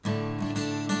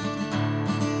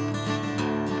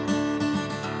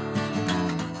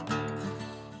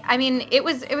I mean, it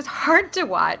was hard to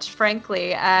watch,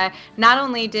 frankly. Not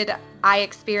only did I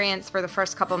experience for the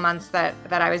first couple months that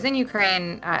I was in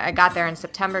Ukraine, I got there in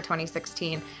September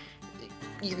 2016.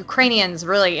 Ukrainians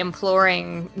really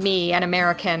imploring me, an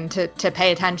American, to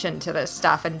pay attention to this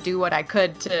stuff and do what I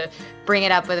could to bring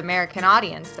it up with American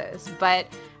audiences. But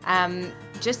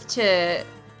just to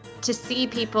see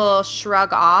people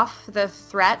shrug off the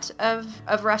threat of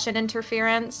Russian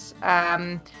interference,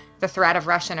 the threat of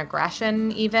Russian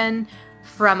aggression even,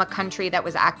 from a country that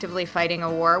was actively fighting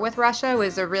a war with Russia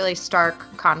was a really stark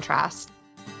contrast.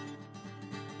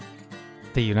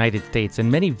 The United States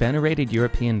and many venerated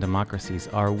European democracies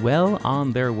are well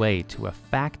on their way to a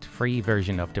fact-free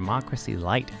version of democracy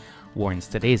light, warns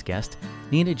today's guest,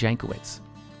 Nina Jankowicz.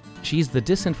 She's the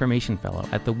Disinformation Fellow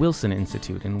at the Wilson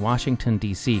Institute in Washington,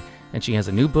 D.C., and she has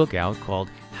a new book out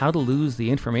called How to Lose the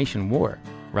Information War: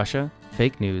 Russia,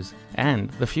 Fake News, and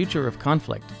the Future of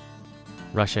Conflict.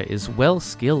 Russia is well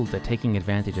skilled at taking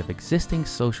advantage of existing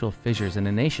social fissures in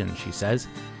a nation, she says,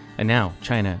 and now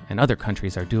China and other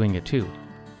countries are doing it too.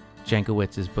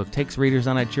 Jankowicz's book takes readers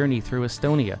on a journey through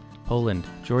Estonia, Poland,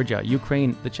 Georgia,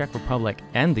 Ukraine, the Czech Republic,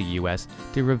 and the U.S.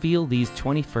 to reveal these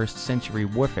 21st century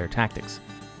warfare tactics.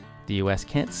 The U.S.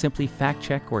 can't simply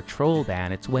fact-check or troll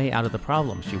ban its way out of the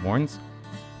problem, she warns.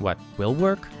 What will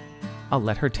work? I'll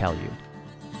let her tell you.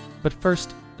 But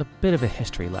first, a bit of a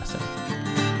history lesson.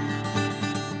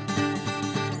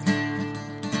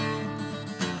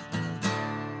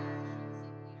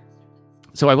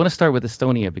 So I want to start with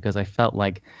Estonia because I felt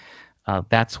like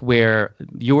that's where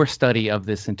your study of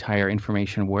this entire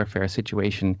information warfare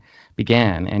situation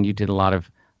began, and you did a lot of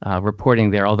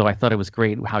reporting there, although I thought it was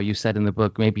great how you said in the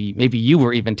book maybe you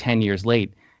were even 10 years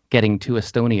late getting to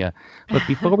Estonia. But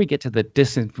before we get to the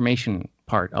disinformation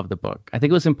part of the book, I think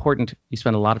it was important you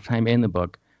spent a lot of time in the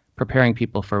book preparing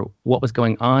people for what was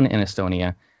going on in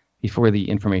Estonia before the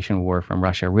information war from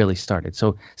Russia really started.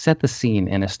 So set the scene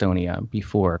in Estonia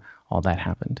before all that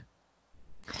happened.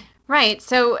 Right.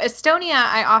 So Estonia,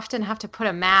 I often have to put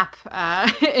a map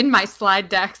in my slide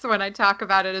decks when I talk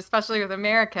about it, especially with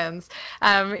Americans.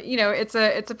 It's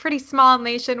a pretty small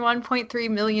nation, 1.3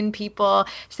 million people,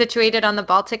 situated on the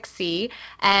Baltic Sea,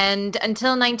 and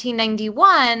until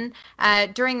 1991,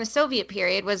 during the Soviet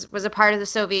period, was a part of the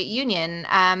Soviet Union.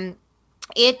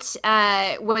 It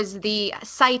was the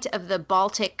site of the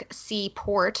Baltic Sea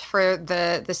port for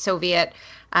the Soviet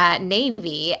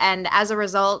Navy, and as a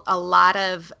result, a lot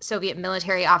of Soviet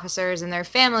military officers and their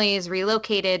families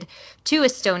relocated to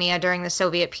Estonia during the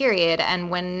Soviet period. And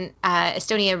when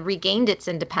Estonia regained its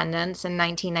independence in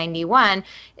 1991,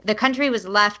 the country was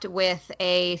left with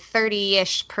a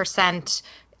 30-ish%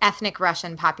 ethnic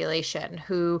Russian population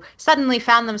who suddenly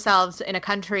found themselves in a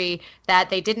country that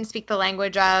they didn't speak the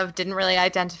language of, didn't really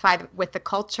identify with the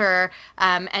culture,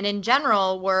 and in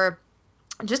general were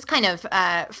just kind of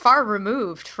far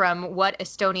removed from what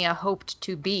Estonia hoped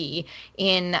to be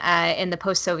in the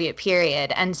post-Soviet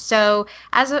period. And so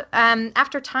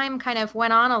after time kind of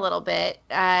went on a little bit,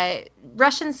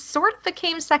 Russians sort of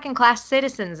became second-class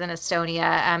citizens in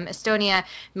Estonia. Estonia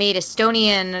made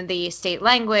Estonian the state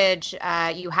language.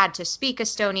 You had to speak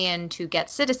Estonian to get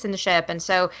citizenship. And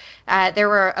so there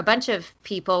were a bunch of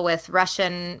people with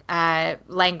Russian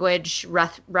language,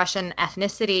 Russian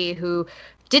ethnicity who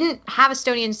didn't have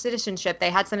Estonian citizenship. They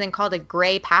had something called a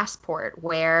gray passport,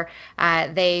 where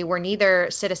they were neither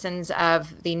citizens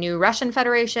of the new Russian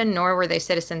Federation, nor were they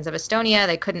citizens of Estonia.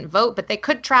 They couldn't vote, but they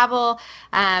could travel.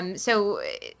 So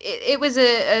it was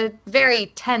a very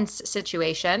tense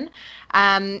situation.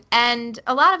 And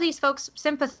a lot of these folks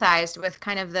sympathized with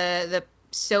kind of the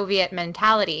Soviet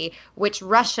mentality, which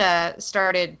Russia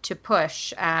started to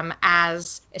push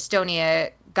as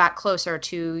Estonia got closer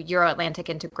to Euro-Atlantic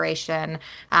integration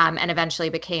and eventually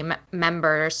became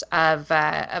members of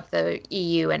the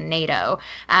EU and NATO.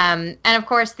 And of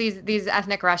course, these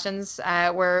ethnic Russians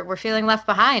were feeling left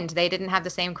behind. They didn't have the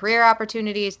same career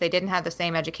opportunities. They didn't have the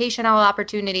same educational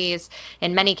opportunities.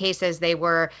 In many cases, they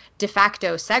were de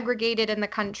facto segregated in the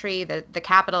country. The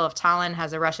capital of Tallinn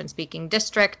has a Russian-speaking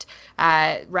district.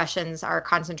 Russians are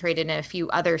concentrated in a few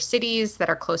other cities that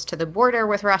are close to the border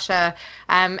with Russia.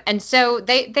 And so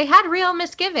they had real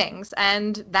misgivings,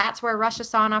 and that's where Russia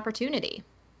saw an opportunity.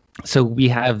 So we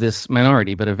have this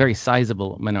minority, but a very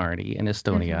sizable minority in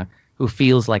Estonia, who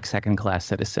feels like second-class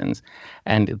citizens.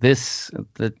 And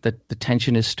the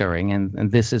tension is stirring,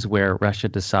 and this is where Russia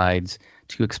decides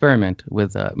to experiment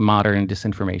with modern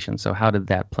disinformation. So how did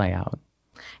that play out?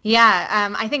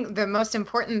 Yeah, I think the most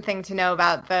important thing to know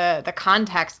about the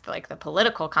context, like the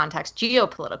political context,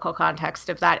 geopolitical context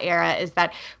of that era, is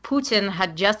that Putin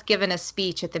had just given a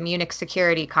speech at the Munich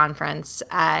Security Conference,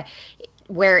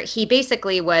 where he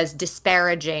basically was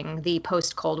disparaging the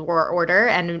post-Cold War order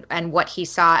and what he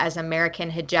saw as American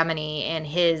hegemony in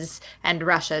his and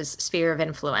Russia's sphere of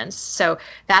influence. So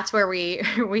that's where we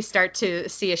we start to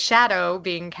see a shadow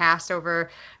being cast over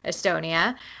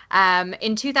Estonia.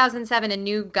 In 2007, a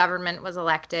new government was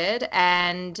elected,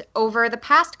 and over the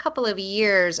past couple of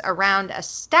years, around a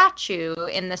statue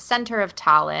in the center of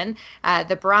Tallinn,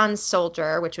 the Bronze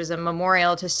Soldier, which was a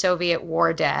memorial to Soviet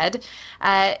war dead,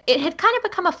 it had kind of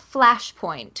become a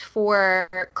flashpoint for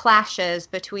clashes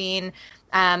between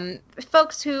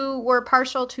folks who were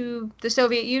partial to the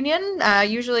Soviet Union,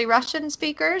 usually Russian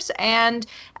speakers, and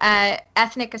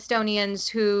ethnic Estonians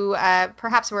who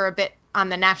perhaps were a bit on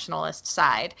the nationalist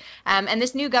side. And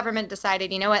this new government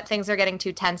decided, you know what, things are getting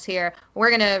too tense here. We're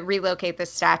going to relocate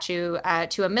this statue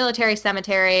to a military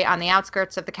cemetery on the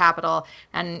outskirts of the capital.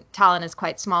 And Tallinn is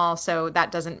quite small, so that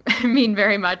doesn't mean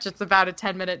very much. It's about a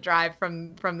 10-minute drive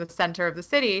from the center of the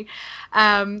city.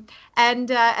 And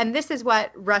this is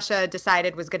what Russia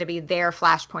decided was going to be their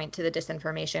flashpoint to the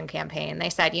disinformation campaign. They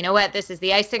said, you know what, this is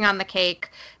the icing on the cake.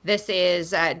 This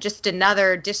is just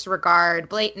another disregard,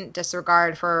 blatant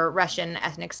disregard for Russian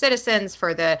ethnic citizens,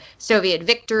 for the Soviet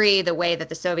victory, the way that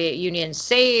the Soviet Union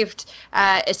saved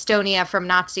Estonia from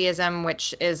Nazism,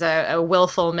 which is a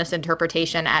willful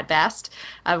misinterpretation at best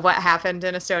of what happened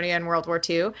in Estonia in World War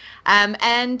II.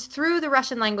 And through the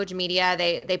Russian language media,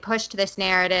 they pushed this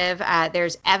narrative.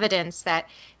 There's evidence that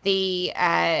the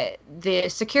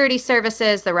security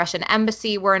services, the Russian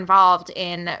embassy were involved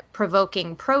in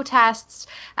provoking protests.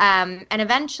 And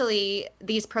eventually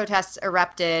these protests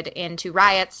erupted into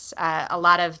riots. A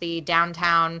lot of the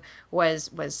downtown was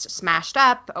smashed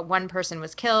up. One person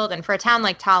was killed. And for a town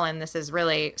like Tallinn, this is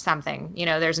really something. You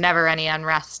know, there's never any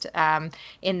unrest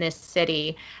in this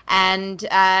city. And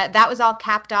that was all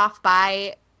capped off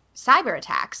by cyber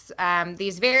attacks.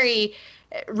 These very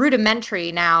rudimentary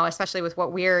now, especially with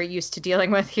what we're used to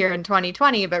dealing with here in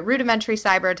 2020, but rudimentary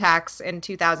cyber attacks in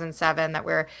 2007 that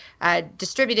were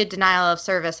distributed denial of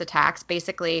service attacks.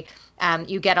 Basically,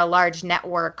 you get a large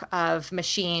network of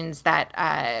machines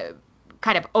that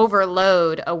kind of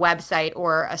overload a website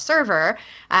or a server,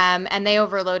 and they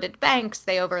overloaded banks,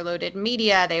 they overloaded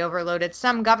media, they overloaded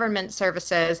some government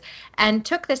services, and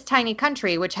took this tiny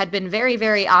country, which had been very,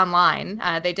 very online.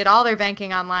 They did all their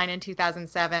banking online in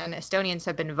 2007. Estonians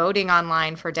have been voting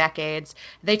online for decades.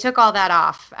 They took all that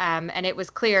off, and it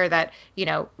was clear that, you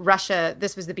know, Russia,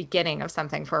 this was the beginning of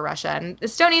something for Russia. And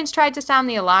Estonians tried to sound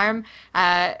the alarm.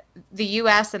 The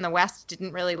U.S. and the West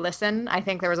didn't really listen. I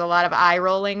think there was a lot of eye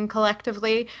rolling collectively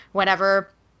whenever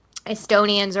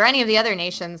Estonians or any of the other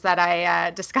nations that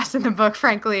I discuss in the book,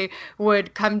 frankly,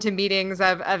 would come to meetings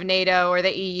of NATO or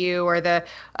the EU or the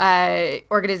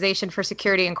Organization for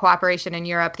Security and Cooperation in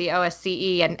Europe, the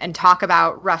OSCE, and talk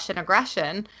about Russian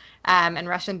aggression and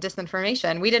Russian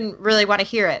disinformation. We didn't really want to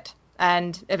hear it.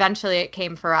 And eventually it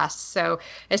came for us. So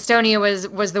Estonia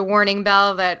was the warning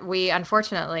bell that we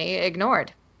unfortunately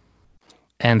ignored.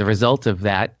 And the result of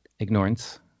that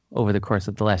ignorance over the course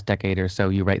of the last decade or so,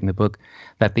 you write in the book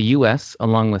that the U.S.,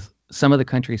 along with some of the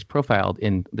countries profiled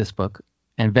in this book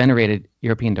and venerated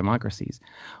European democracies,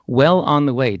 well on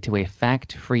the way to a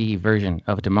fact-free version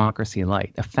of democracy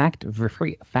light. A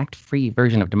fact-free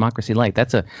version of democracy light.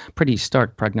 That's a pretty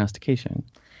stark prognostication.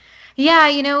 Yeah,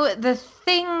 you know, the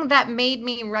thing that made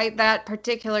me write that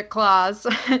particular clause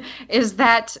is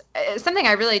that something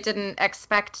I really didn't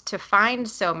expect to find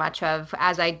so much of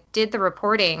as I did the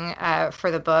reporting for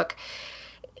the book.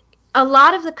 A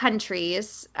lot of the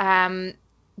countries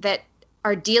that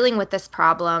are dealing with this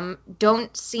problem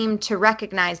don't seem to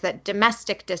recognize that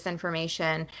domestic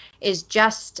disinformation is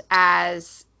just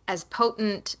as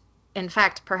potent, in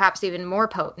fact, perhaps even more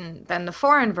potent than the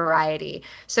foreign variety.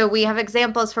 So we have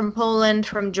examples from Poland,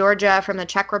 from Georgia, from the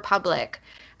Czech Republic,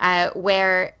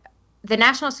 where the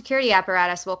national security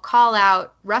apparatus will call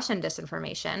out Russian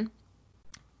disinformation.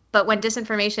 But when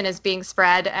disinformation is being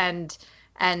spread and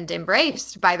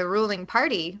embraced by the ruling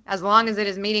party, as long as it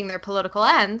is meeting their political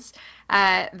ends,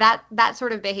 that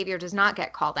sort of behavior does not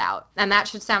get called out. And that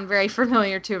should sound very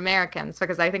familiar to Americans,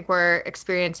 because I think we're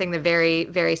experiencing the very,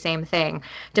 very same thing.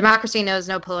 Democracy knows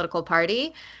no political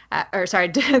party.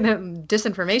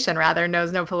 Disinformation rather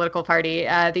knows no political party.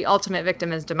 The ultimate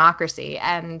victim is democracy.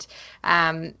 And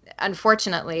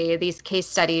unfortunately, these case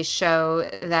studies show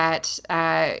that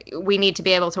we need to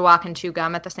be able to walk and chew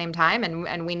gum at the same time,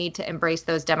 and we need to embrace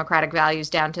those democratic values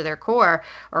down to their core,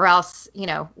 or else,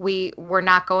 we're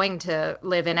not going to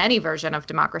live in any version of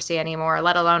democracy anymore,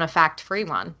 let alone a fact-free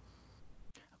one.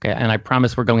 Okay, and I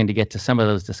promise we're going to get to some of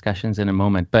those discussions in a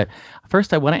moment. But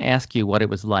first, I want to ask you what it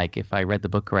was like, if I read the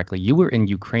book correctly. You were in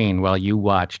Ukraine while you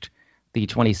watched the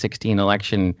 2016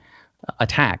 election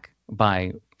attack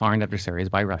by foreign adversaries,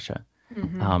 by Russia.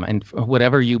 Mm-hmm. And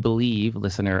whatever you believe,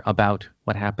 listener, about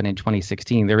what happened in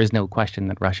 2016, there is no question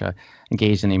that Russia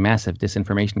engaged in a massive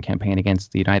disinformation campaign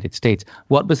against the United States.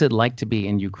 What was it like to be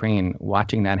in Ukraine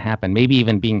watching that happen? Maybe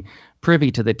even being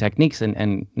privy to the techniques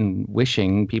and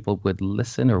wishing people would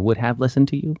listen or would have listened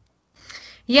to you?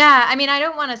 Yeah, I mean, I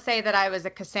don't want to say that I was a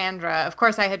Cassandra. Of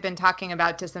course, I had been talking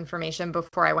about disinformation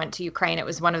before I went to Ukraine. It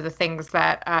was one of the things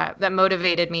that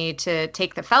motivated me to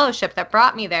take the fellowship that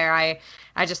brought me there. I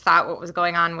just thought what was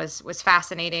going on was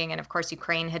fascinating. And of course,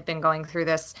 Ukraine had been going through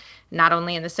this not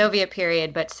only in the Soviet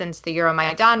period, but since the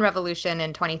Euromaidan revolution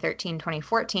in 2013,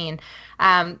 2014.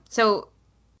 So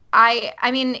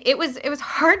I mean, it was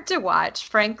hard to watch,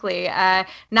 frankly.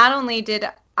 Not only did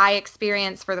I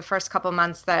experienced for the first couple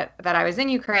months that I was in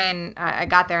Ukraine, I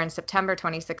got there in September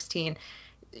 2016,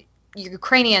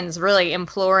 Ukrainians really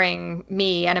imploring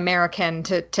me, an American,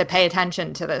 to pay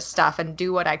attention to this stuff and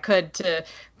do what I could to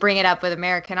bring it up with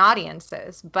American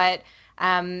audiences. But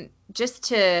just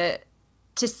to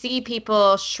see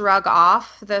people shrug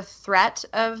off the threat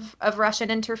of Russian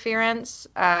interference,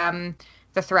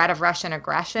 the threat of Russian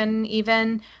aggression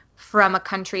even, from a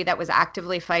country that was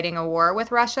actively fighting a war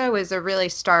with Russia was a really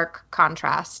stark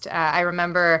contrast. I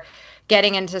remember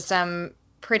getting into some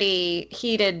pretty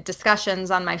heated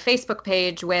discussions on my Facebook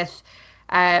page with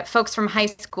folks from high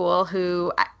school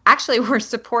who actually were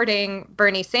supporting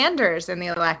Bernie Sanders in the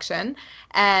election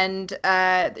and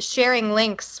sharing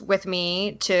links with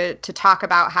me to talk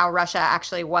about how Russia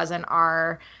actually wasn't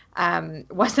our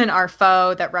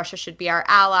foe, that Russia should be our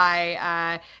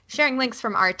ally, sharing links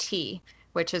from RT,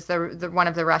 which is the one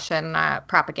of the Russian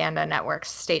propaganda networks,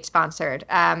 state-sponsored.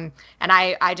 And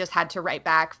I just had to write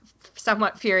back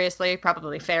somewhat furiously,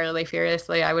 probably fairly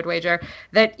furiously, I would wager,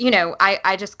 that,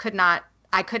 I just could not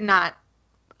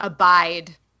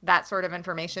abide that sort of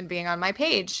information being on my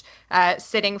page,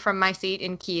 sitting from my seat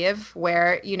in Kiev,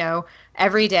 where,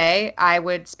 every day I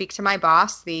would speak to my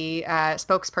boss, the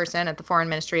spokesperson at the Foreign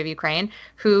Ministry of Ukraine,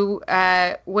 who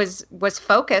was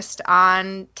focused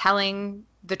on telling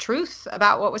the truth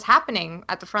about what was happening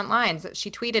at the front lines. She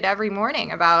tweeted every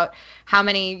morning about how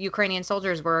many Ukrainian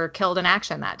soldiers were killed in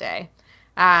action that day.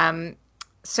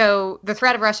 So the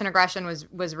threat of Russian aggression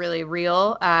was really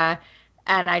real. And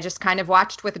I just kind of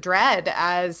watched with dread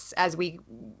as we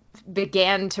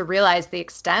began to realize the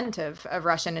extent of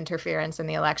Russian interference in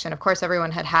the election. Of course, everyone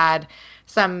had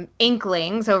some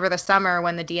inklings over the summer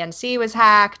when the DNC was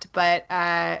hacked, but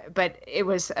it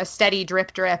was a steady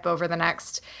drip over the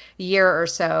next year or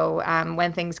so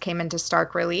when things came into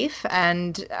stark relief.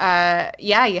 And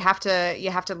you have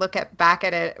to look back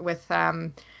at it with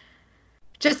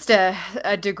just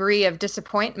a degree of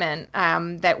disappointment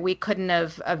that we couldn't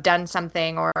have done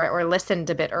something or listened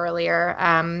a bit earlier,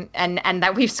 and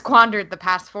that we've squandered the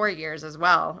past 4 years as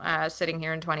well, sitting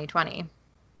here in 2020.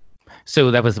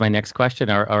 So that was my next question.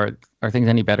 Are things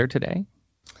any better today?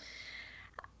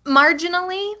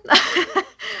 Marginally.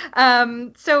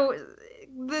 So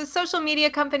the social media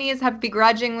companies have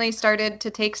begrudgingly started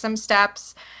to take some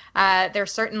steps. They're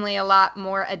certainly a lot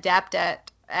more adept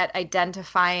at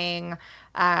identifying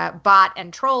bot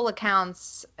and troll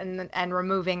accounts and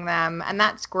removing them, and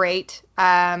that's great.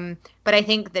 But I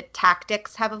think the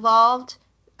tactics have evolved.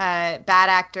 Bad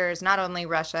actors, not only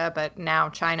Russia, but now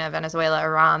China, Venezuela,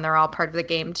 Iran, they're all part of the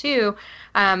game too.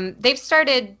 They've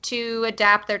started to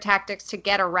adapt their tactics to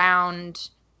get around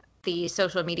the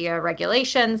social media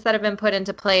regulations that have been put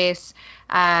into place,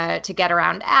 to get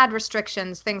around ad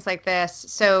restrictions, things like this.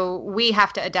 So we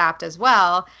have to adapt as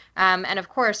well. And of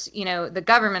course, the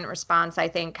government response, I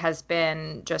think, has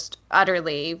been just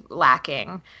utterly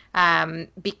lacking,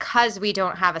 because we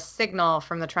don't have a signal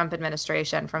from the Trump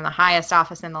administration, from the highest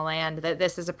office in the land, that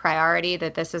this is a priority,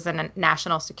 that this is a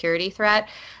national security threat.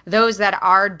 Those that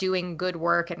are doing good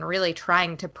work and really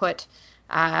trying to put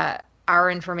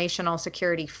our informational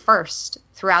security first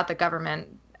throughout the government,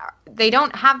 they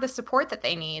don't have the support that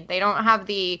they need. They don't have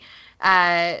the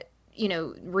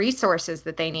resources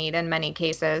that they need in many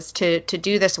cases to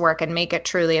do this work and make it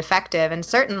truly effective. And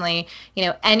certainly,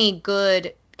 any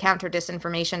good counter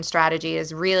disinformation strategy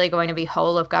is really going to be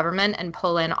whole of government and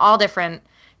pull in all different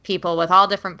people with all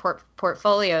different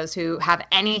portfolios who have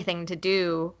anything to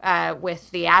do with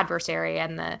the adversary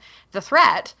and the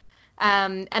threat.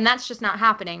 And that's just not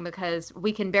happening because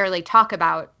we can barely talk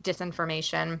about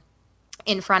disinformation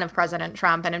in front of President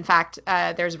Trump. And in fact,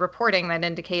 there's reporting that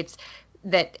indicates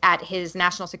that at his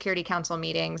National Security Council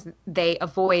meetings, they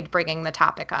avoid bringing the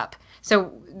topic up.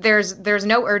 So there's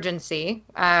no urgency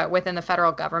within the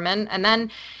federal government. And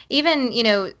then even,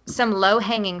 some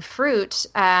low-hanging fruit,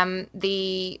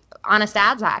 the Honest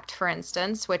Ads Act, for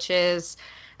instance, which is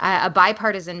a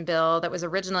bipartisan bill that was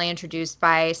originally introduced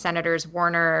by Senators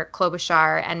Warner,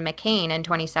 Klobuchar, and McCain in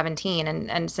 2017.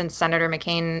 And since Senator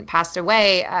McCain passed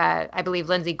away, I believe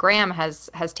Lindsey Graham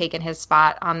has taken his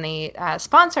spot on the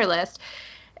sponsor list.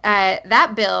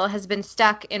 That bill has been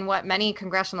stuck in what many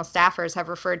congressional staffers have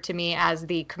referred to me as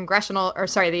the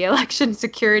election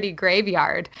security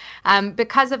graveyard,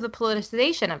 because of the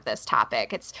politicization of this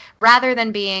topic. It's rather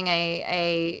than being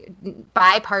a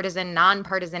bipartisan,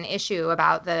 nonpartisan issue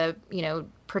about the,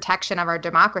 protection of our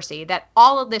democracy, that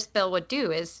all of this bill would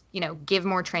do is, give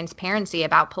more transparency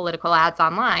about political ads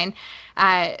online.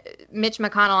 Mitch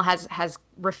McConnell has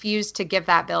refused to give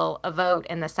that bill a vote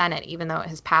in the Senate, even though it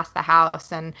has passed the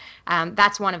House. And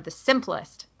that's one of the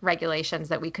simplest regulations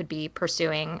that we could be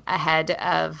pursuing ahead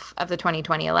of the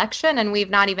 2020 election. And we've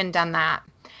not even done that.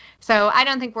 So I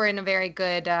don't think we're in a very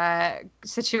good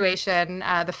situation.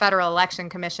 The Federal Election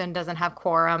Commission doesn't have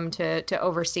quorum to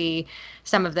oversee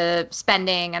some of the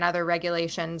spending and other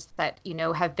regulations that,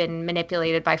 have been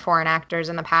manipulated by foreign actors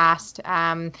in the past.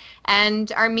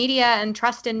 And our media and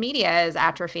trust in media is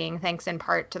atrophying, thanks in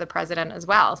part to the president as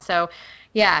well. So,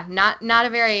 yeah, not a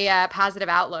very positive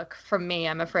outlook from me,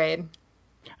 I'm afraid.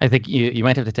 I think you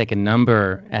might have to take a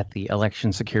number at the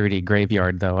election security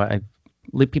graveyard, though.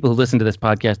 People who listen to this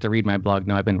podcast or read my blog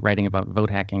know I've been writing about vote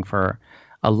hacking for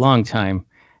a long time,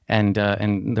 and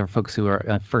there are folks who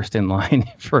are first in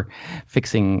line for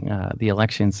fixing the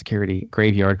election security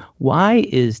graveyard. Why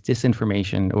is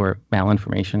disinformation or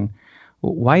malinformation,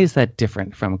 why is that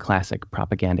different from classic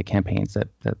propaganda campaigns that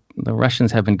the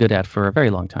Russians have been good at for a very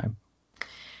long time?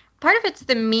 Part of it's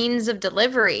the means of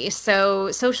delivery.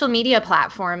 So social media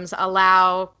platforms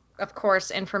allow, of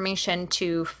course, information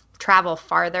to travel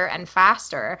farther and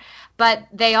faster, but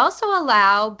they also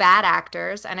allow bad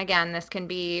actors, and again, this can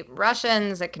be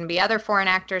Russians, it can be other foreign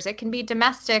actors, it can be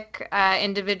domestic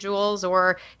individuals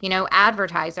or,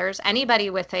 advertisers, anybody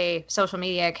with a social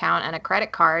media account and a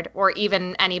credit card, or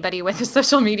even anybody with a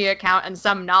social media account and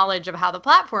some knowledge of how the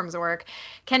platforms work,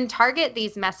 can target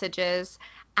these messages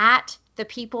at the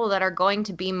people that are going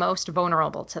to be most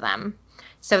vulnerable to them.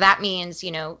 So that means,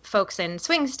 folks in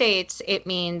swing states. It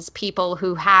means people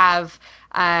who have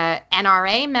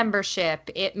NRA membership.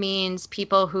 It means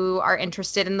people who are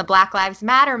interested in the Black Lives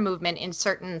Matter movement in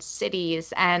certain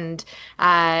cities and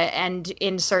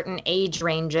in certain age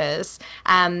ranges.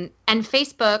 And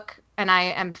Facebook, and I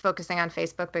am focusing on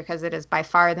Facebook because it is by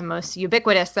far the most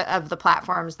ubiquitous of the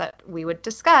platforms that we would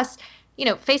discuss.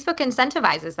 Facebook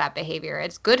incentivizes that behavior.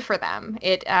 It's good for them.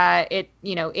 It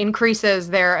increases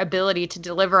their ability to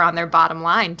deliver on their bottom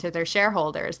line to their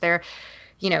shareholders. Their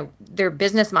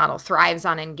business model thrives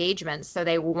on engagement. So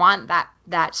they want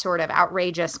that sort of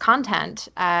outrageous content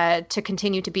to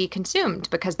continue to be consumed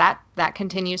because that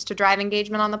continues to drive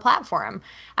engagement on the platform.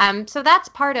 So that's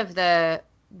part of the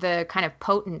kind of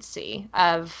potency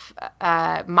of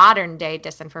modern day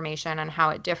disinformation and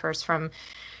how it differs from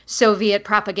Soviet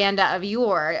propaganda of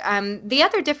yore. The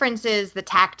other difference is the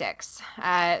tactics.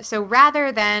 So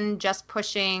rather than just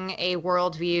pushing a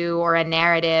worldview or a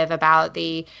narrative about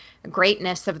the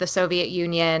greatness of the Soviet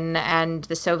Union and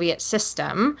the Soviet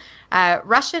system,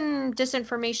 Russian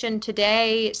disinformation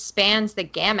today spans the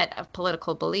gamut of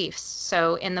political beliefs.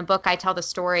 So in the book, I tell the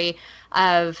story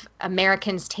of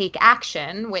Americans Take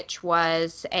Action, which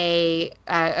was a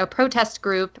protest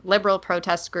group, liberal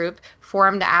protest group,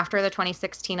 formed after the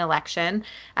 2016 election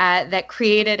that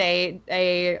created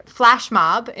a flash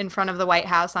mob in front of the White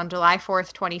House on July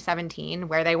 4th, 2017,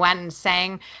 where they went and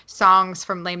sang songs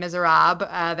from Les Miserables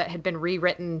that had been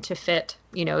rewritten to fit,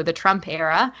 the Trump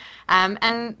era.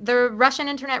 And the Russian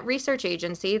Internet Research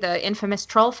Agency, the infamous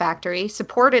Troll Factory,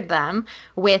 supported them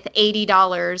with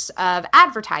 $80 of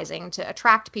advertising to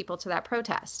attract people to that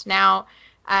protest. Now,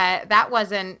 that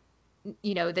wasn't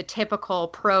the typical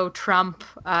pro-Trump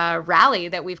rally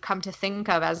that we've come to think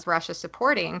of as Russia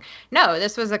supporting. No,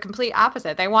 this was a complete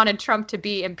opposite. They wanted Trump to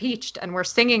be impeached, and we're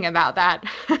singing about that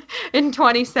in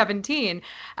 2017.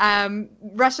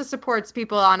 Russia supports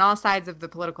people on all sides of the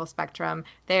political spectrum.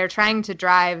 They are trying to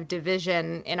drive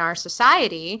division in our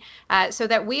society so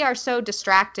that we are so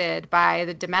distracted by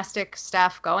the domestic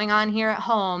stuff going on here at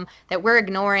home that we're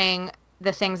ignoring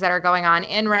the things that are going on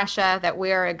in Russia, that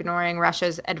we're ignoring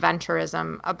Russia's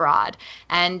adventurism abroad.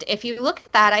 And if you look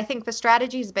at that, I think the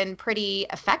strategy's been pretty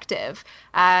effective.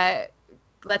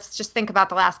 Let's just think about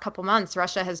the last couple months.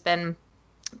 Russia has been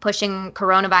pushing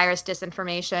coronavirus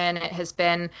disinformation. It has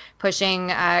been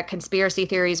pushing conspiracy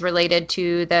theories related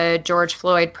to the George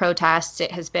Floyd protests.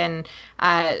 It has been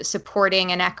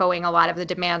supporting and echoing a lot of the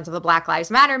demands of the Black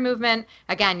Lives Matter movement,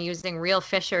 again, using real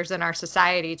fissures in our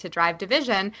society to drive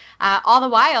division. All the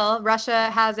while, Russia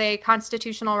has a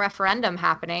constitutional referendum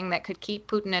happening that could keep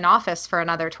Putin in office for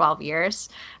another 12 years.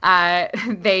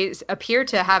 They appear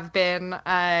to have been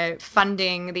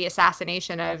funding the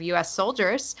assassination of U.S.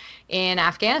 soldiers in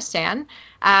Afghanistan.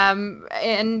 And,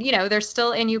 they're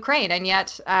still in Ukraine. And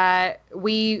yet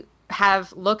we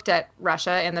have looked at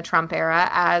Russia in the Trump era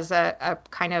as a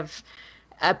kind of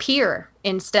a peer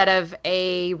instead of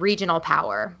a regional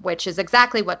power, which is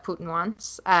exactly what Putin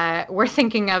wants. We're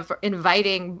thinking of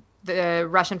inviting the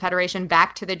Russian Federation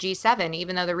back to the G7,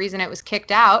 even though the reason it was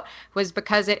kicked out was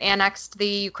because it annexed the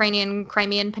Ukrainian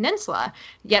Crimean Peninsula.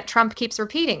 Yet Trump keeps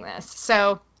repeating this.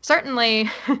 So certainly,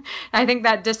 I think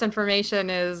that disinformation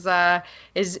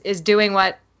is doing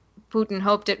what Putin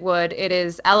hoped it would. It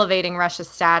is elevating Russia's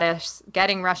status,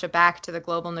 getting Russia back to the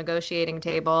global negotiating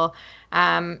table,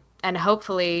 and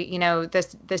hopefully,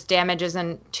 this damage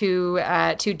isn't too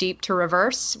deep to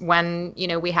reverse when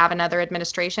we have another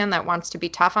administration that wants to be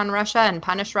tough on Russia and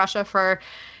punish Russia for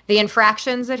the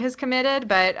infractions it has committed.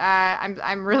 But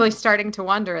I'm really starting to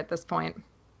wonder at this point.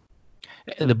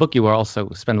 In the book, you also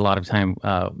spend a lot of time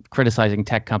criticizing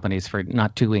tech companies for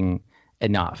not doing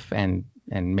enough and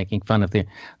making fun of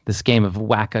this game of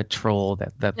whack-a-troll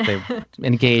that they've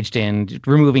engaged in,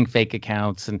 removing fake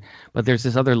accounts. But there's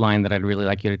this other line that I'd really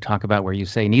like you to talk about where you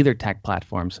say neither tech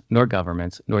platforms, nor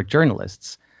governments, nor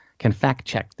journalists can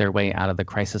fact-check their way out of the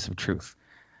crisis of truth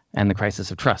and the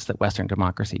crisis of trust that Western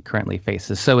democracy currently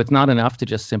faces. So it's not enough to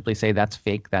just simply say that's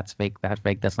fake, that's fake, that's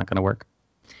fake, that's not going to work.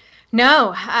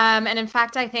 No, and in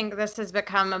fact, I think this has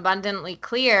become abundantly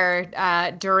clear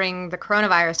during the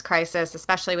coronavirus crisis,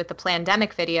 especially with the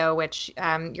Plandemic video, which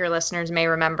your listeners may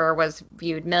remember was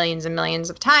viewed millions and millions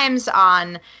of times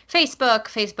on Facebook.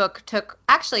 Facebook took,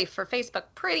 actually for Facebook,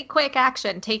 pretty quick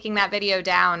action, taking that video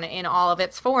down in all of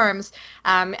its forms,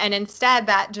 and instead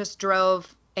that just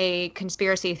drove a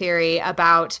conspiracy theory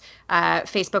about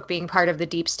Facebook being part of the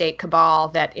deep state cabal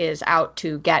that is out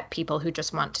to get people who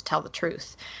just want to tell the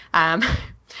truth.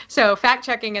 So fact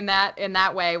checking in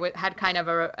that way had kind of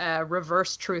a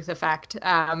reverse truth effect.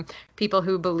 People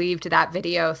who believed that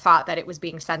video thought that it was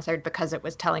being censored because it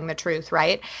was telling the truth,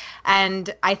 right?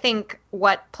 And I think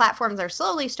what platforms are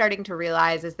slowly starting to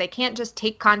realize is they can't just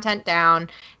take content down.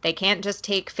 They can't just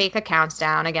take fake accounts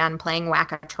down, again, playing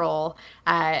whack-a-troll.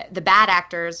 The bad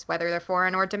actors, whether they're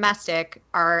foreign or domestic,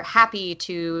 are happy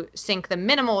to sink the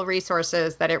minimal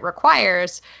resources that it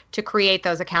requires to create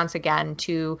those accounts again,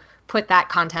 to put that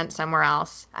content somewhere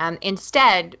else.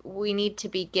 Instead, we need to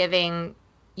be giving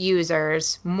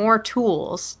users more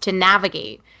tools to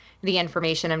navigate the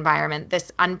information environment,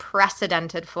 this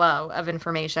unprecedented flow of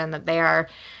information that they are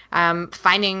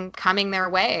finding coming their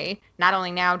way, not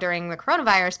only now during the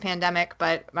coronavirus pandemic,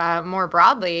 but more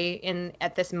broadly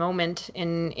at this moment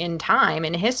in time,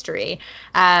 in history.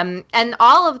 And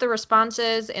all of the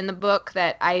responses in the book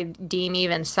that I deem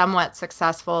even somewhat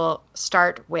successful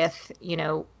start with,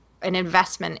 an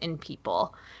investment in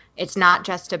people. It's not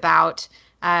just about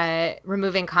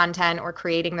removing content or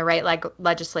creating the right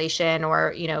legislation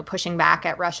or, pushing back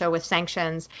at Russia with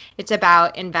sanctions. It's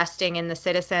about investing in the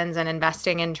citizens and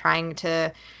investing in trying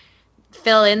to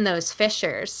fill in those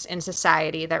fissures in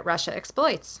society that Russia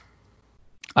exploits.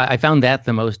 I found that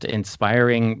the most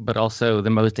inspiring, but also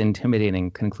the most intimidating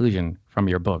conclusion from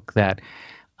your book, that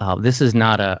this is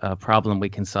not a problem we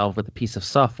can solve with a piece of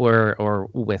software or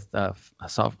with a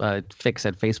fix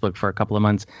at Facebook for a couple of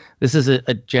months. This is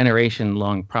a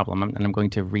generation-long problem. And I'm going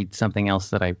to read something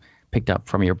else that I picked up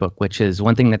from your book, which is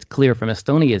one thing that's clear from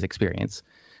Estonia's experience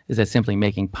is that simply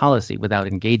making policy without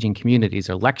engaging communities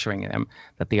or lecturing them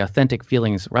that the authentic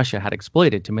feelings Russia had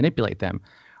exploited to manipulate them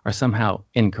are somehow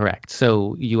incorrect.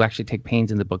 So you actually take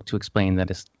pains in the book to explain that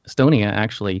Estonia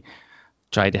actually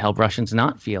tried to help Russians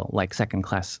not feel like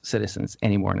second-class citizens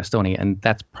anymore in Estonia. And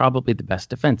that's probably the best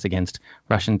defense against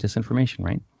Russian disinformation,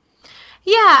 right?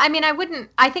 Yeah, I mean,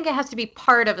 I think it has to be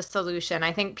part of a solution.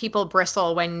 I think people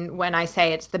bristle when I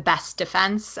say it's the best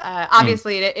defense.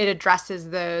 Obviously, it addresses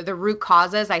the root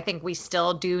causes. I think we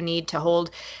still do need to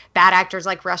hold bad actors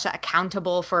like Russia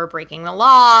accountable for breaking the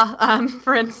law,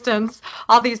 for instance.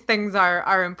 All these things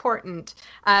are important.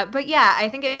 But yeah, I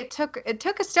think it took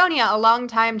Estonia a long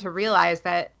time to realize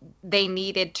that they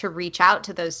needed to reach out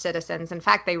to those citizens. In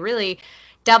fact, they really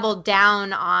doubled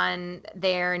down on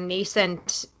their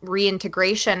nascent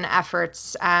reintegration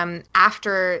efforts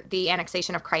after the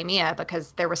annexation of Crimea,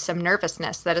 because there was some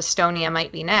nervousness that Estonia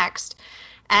might be next.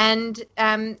 And,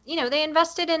 they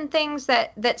invested in things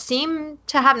that seem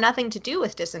to have nothing to do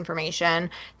with disinformation.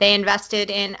 They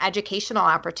invested in educational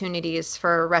opportunities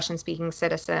for Russian-speaking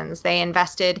citizens. They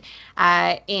invested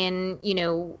in,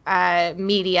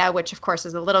 media, which, of course,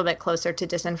 is a little bit closer to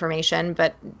disinformation,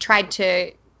 but tried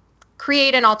to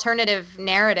create an alternative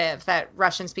narrative that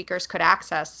Russian speakers could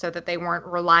access so that they weren't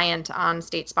reliant on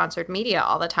state-sponsored media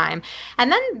all the time.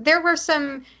 And then there were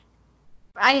some,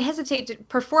 I hesitate to,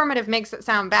 performative makes it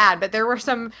sound bad, but there were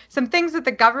some things that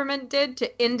the government did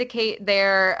to indicate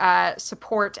their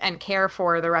support and care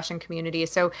for the Russian community.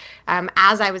 So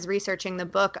as I was researching the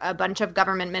book, a bunch of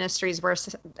government ministries were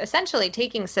essentially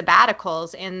taking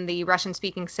sabbaticals in the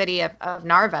Russian-speaking city of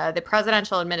Narva. The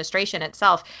presidential administration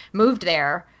itself moved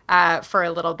there for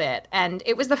a little bit. And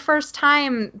it was the first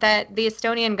time that the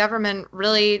Estonian government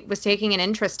really was taking an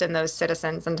interest in those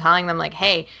citizens and telling them, like,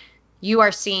 hey, you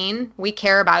are seen, we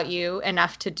care about you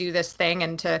enough to do this thing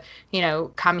and to,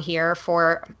 come here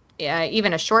for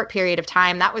even a short period of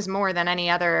time. That was more than any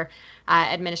other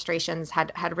administrations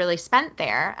had really spent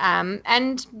there.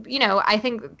 And, I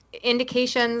think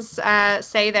indications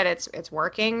say that it's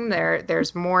working.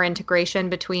 There's more integration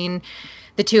between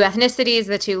the two ethnicities,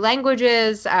 the two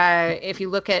languages. If you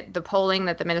look at the polling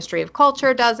that the Ministry of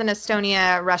Culture does in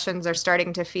Estonia, Russians are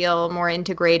starting to feel more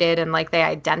integrated and like they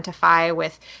identify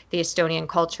with the Estonian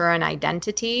culture and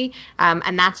identity.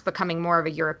 And that's becoming more of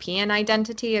a European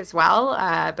identity as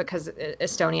well, because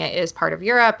Estonia is part of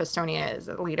Europe. Estonia is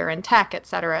a leader in tech, et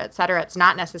cetera, et cetera. It's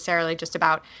not necessarily just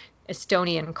about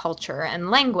Estonian culture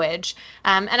and language.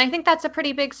 And I think that's a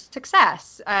pretty big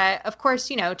success. Of course,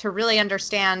 to really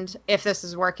understand if this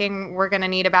is working, we're going to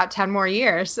need about 10 more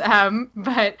years.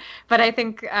 But I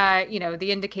think, the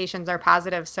indications are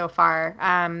positive so far.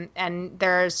 And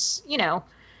there's,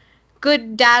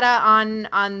 good data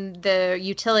on the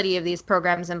utility of these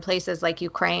programs in places like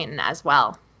Ukraine as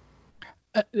well.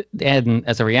 And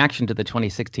as a reaction to the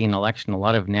 2016 election, a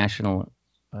lot of national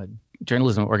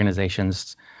journalism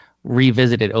organizations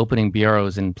revisited opening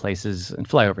bureaus in places in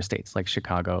flyover states like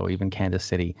Chicago, even Kansas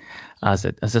City, as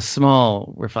a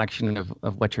small reflection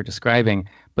of what you're describing.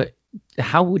 But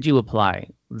how would you apply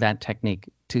that technique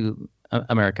to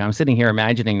America? I'm sitting here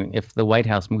imagining if the White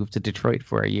House moved to Detroit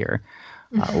for a year,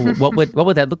 what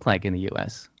would that look like in the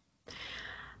U.S.?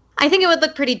 I think it would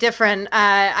look pretty different.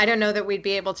 I don't know that we'd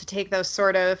be able to take those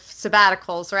sort of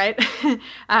sabbaticals, right?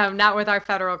 Not with our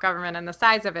federal government and the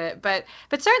size of it. But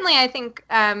certainly I think,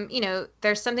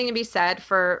 there's something to be said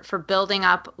for building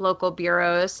up local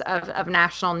bureaus of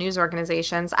national news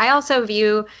organizations. I also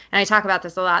view, and I talk about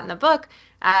this a lot in the book,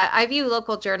 I view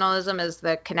local journalism as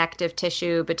the connective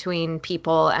tissue between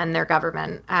people and their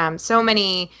government. So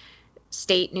many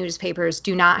state newspapers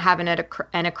do not have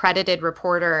an accredited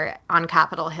reporter on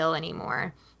Capitol Hill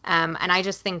anymore. And I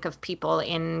just think of people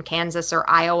in Kansas or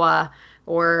Iowa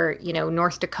or,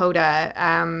 North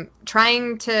Dakota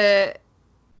trying to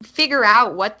figure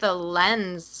out what the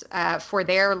lens for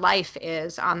their life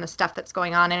is on the stuff that's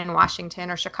going on in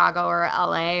Washington or Chicago or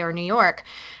LA or New York.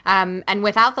 And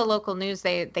without the local news,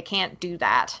 they can't do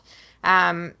that.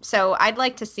 So I'd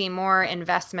like to see more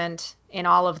investment in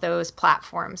all of those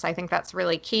platforms. I think that's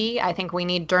really key. I think we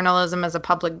need journalism as a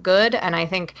public good. And I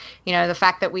think, the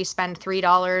fact that we spend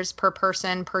 $3 per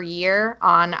person per year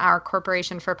on our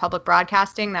Corporation for Public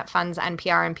Broadcasting that funds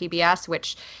NPR and PBS,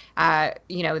 which,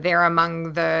 they're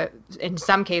among in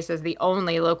some cases, the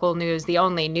only local news, the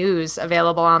only news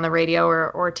available on the radio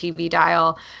or TV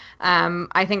dial.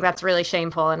 I think that's really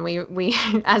shameful. And we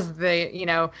as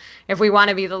if we want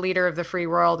to be the leader of the free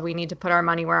world, we need to put our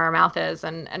money where our mouth is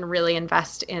and really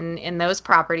invest in those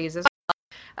properties as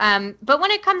well. But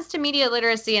when it comes to media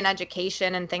literacy and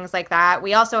education and things like that,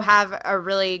 we also have a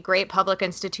really great public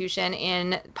institution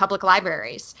in public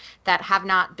libraries that have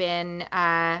not been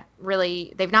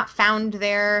they've not found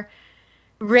their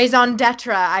raison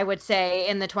d'etre, I would say,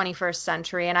 in the 21st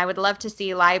century. And I would love to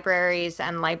see libraries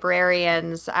and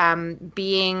librarians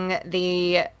being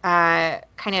the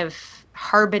kind of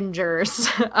harbingers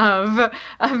of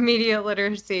media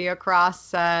literacy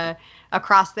across the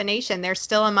nation. They're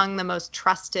still among the most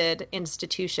trusted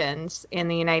institutions in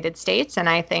the United States, and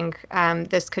I think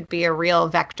this could be a real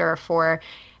vector for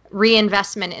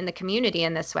reinvestment in the community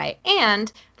in this way. And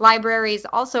libraries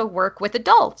also work with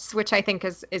adults, which I think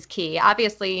is key.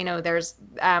 Obviously, there's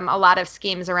a lot of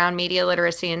schemes around media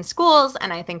literacy in schools,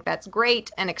 and I think that's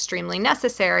great and extremely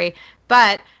necessary.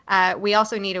 But we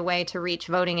also need a way to reach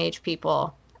voting age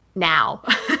people now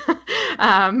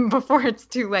before it's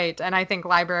too late. And I think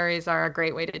libraries are a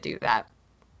great way to do that.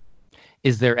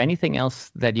 Is there anything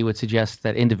else that you would suggest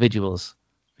that individuals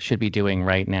should be doing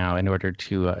right now in order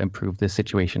to improve this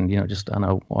situation, just on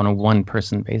a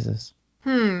one-person basis?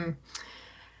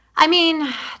 I mean,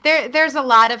 there's a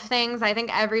lot of things. I think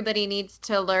everybody needs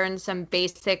to learn some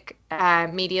basic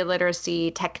media literacy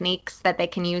techniques that they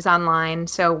can use online.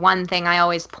 So one thing I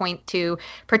always point to,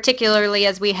 particularly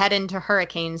as we head into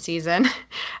hurricane season,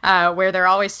 where there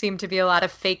always seem to be a lot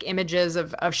of fake images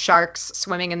of sharks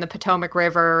swimming in the Potomac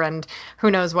River and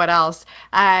who knows what else,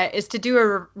 is to do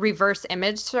a reverse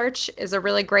image search is a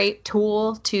really great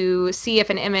tool to see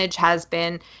if an image has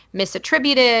been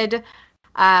misattributed,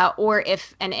 or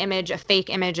if a fake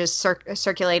image is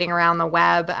circulating around the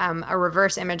web. A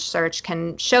reverse image search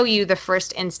can show you the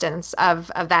first instance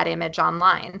of that image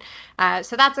online.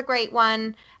 So that's a great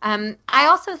one. I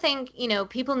also think,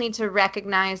 people need to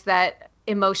recognize that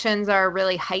emotions are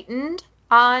really heightened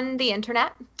on the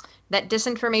internet, that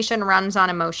disinformation runs on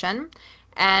emotion,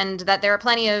 and that there are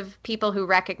plenty of people who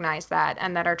recognize that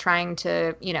and that are trying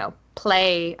to,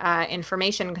 play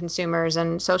information consumers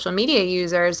and social media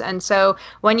users. And so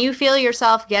when you feel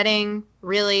yourself getting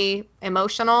really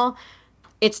emotional,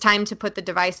 it's time to put the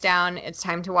device down. It's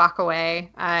time to walk away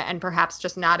and perhaps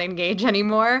just not engage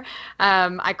anymore.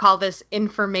 I call this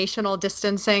informational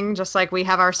distancing, just like we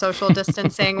have our social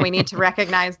distancing. We need to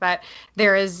recognize that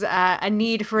there is a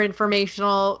need for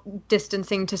informational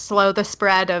distancing to slow the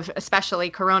spread of especially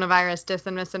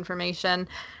coronavirus misinformation,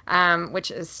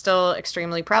 which is still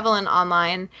extremely prevalent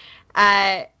online.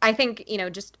 I think,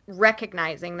 just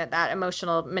recognizing that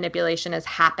emotional manipulation is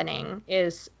happening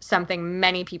is something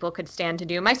many people could stand to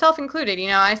do, myself included.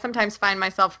 I sometimes find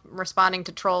myself responding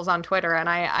to trolls on Twitter, and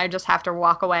I just have to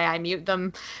walk away. I mute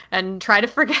them and try to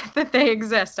forget that they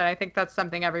exist. And I think that's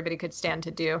something everybody could stand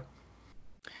to do.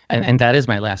 And that is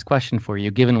my last question for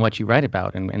you. Given what you write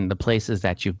about and the places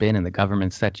that you've been and the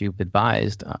governments that you've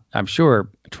advised, I'm sure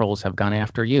trolls have gone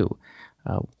after you.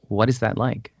 What is that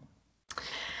like?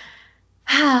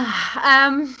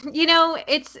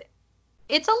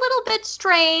 It's a little bit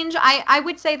strange. I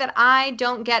would say that I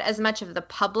don't get as much of the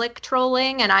public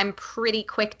trolling, and I'm pretty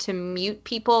quick to mute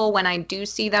people when I do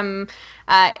see them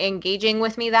engaging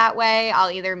with me that way.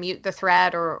 I'll either mute the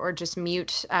thread or just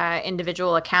mute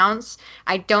individual accounts.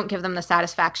 I don't give them the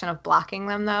satisfaction of blocking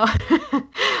them, though.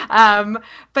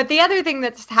 But the other thing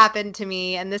that's happened to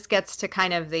me, and this gets to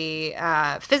kind of the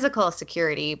physical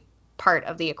security part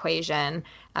of the equation,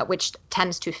 which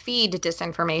tends to feed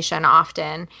disinformation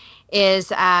often, is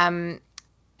that,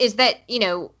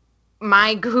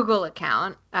 my Google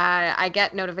account, I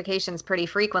get notifications pretty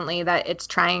frequently that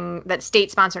that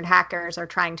state-sponsored hackers are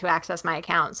trying to access my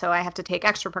account. So I have to take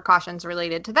extra precautions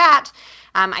related to that.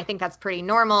 I think that's pretty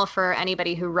normal for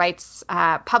anybody who writes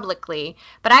publicly.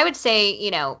 But I would say,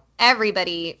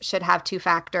 everybody should have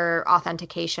two-factor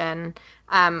authentication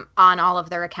on all of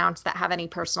their accounts that have any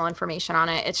personal information on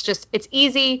it. It's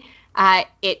easy.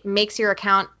 It makes your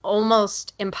account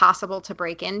almost impossible to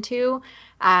break into.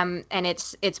 And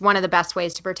it's one of the best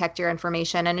ways to protect your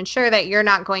information and ensure that you're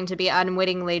not going to be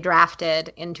unwittingly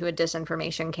drafted into a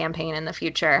disinformation campaign in the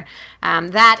future.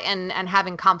 That and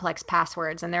having complex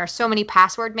passwords. And there are so many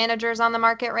password managers on the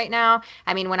market right now.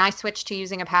 I mean, when I switched to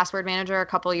using a password manager a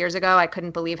couple years ago, I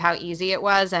couldn't believe how easy it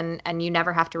was. And you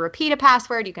never have to repeat a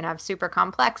password. You can have super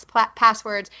complex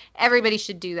passwords. Everybody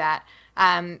should do that.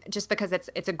 Just because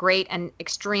it's a great and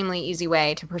extremely easy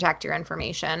way to protect your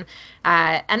information.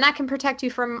 And that can protect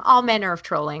you from all manner of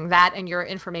trolling, that and your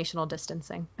informational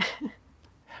distancing.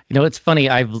 It's funny.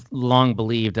 I've long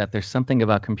believed that there's something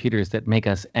about computers that make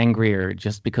us angrier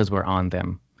just because we're on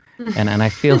them. And I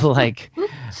feel like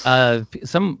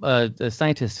some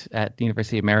scientists at the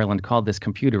University of Maryland called this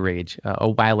computer rage a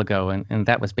while ago. And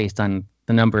that was based on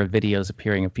the number of videos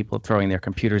appearing of people throwing their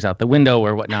computers out the window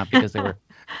or whatnot because they were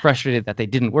frustrated that they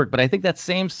didn't work. But I think that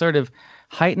same sort of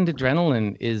heightened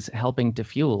adrenaline is helping to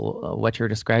fuel what you're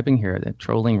describing here, that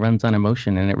trolling runs on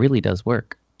emotion, and it really does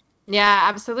work. Yeah,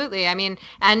 absolutely. I mean,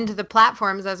 and the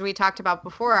platforms, as we talked about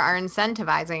before, are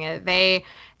incentivizing it.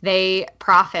 They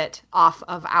profit off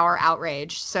of our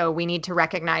outrage. So we need to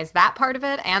recognize that part of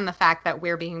it and the fact that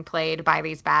we're being played by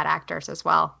these bad actors as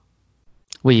well.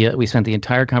 We spent the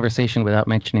entire conversation without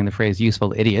mentioning the phrase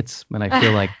 "useful idiots," and I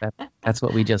feel like that's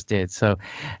what we just did. So,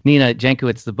 Nina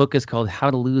Jankowicz, the book is called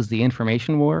 "How to Lose the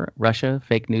Information War: Russia,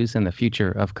 Fake News, and the Future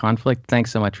of Conflict."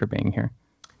 Thanks so much for being here.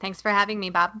 Thanks for having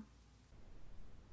me, Bob.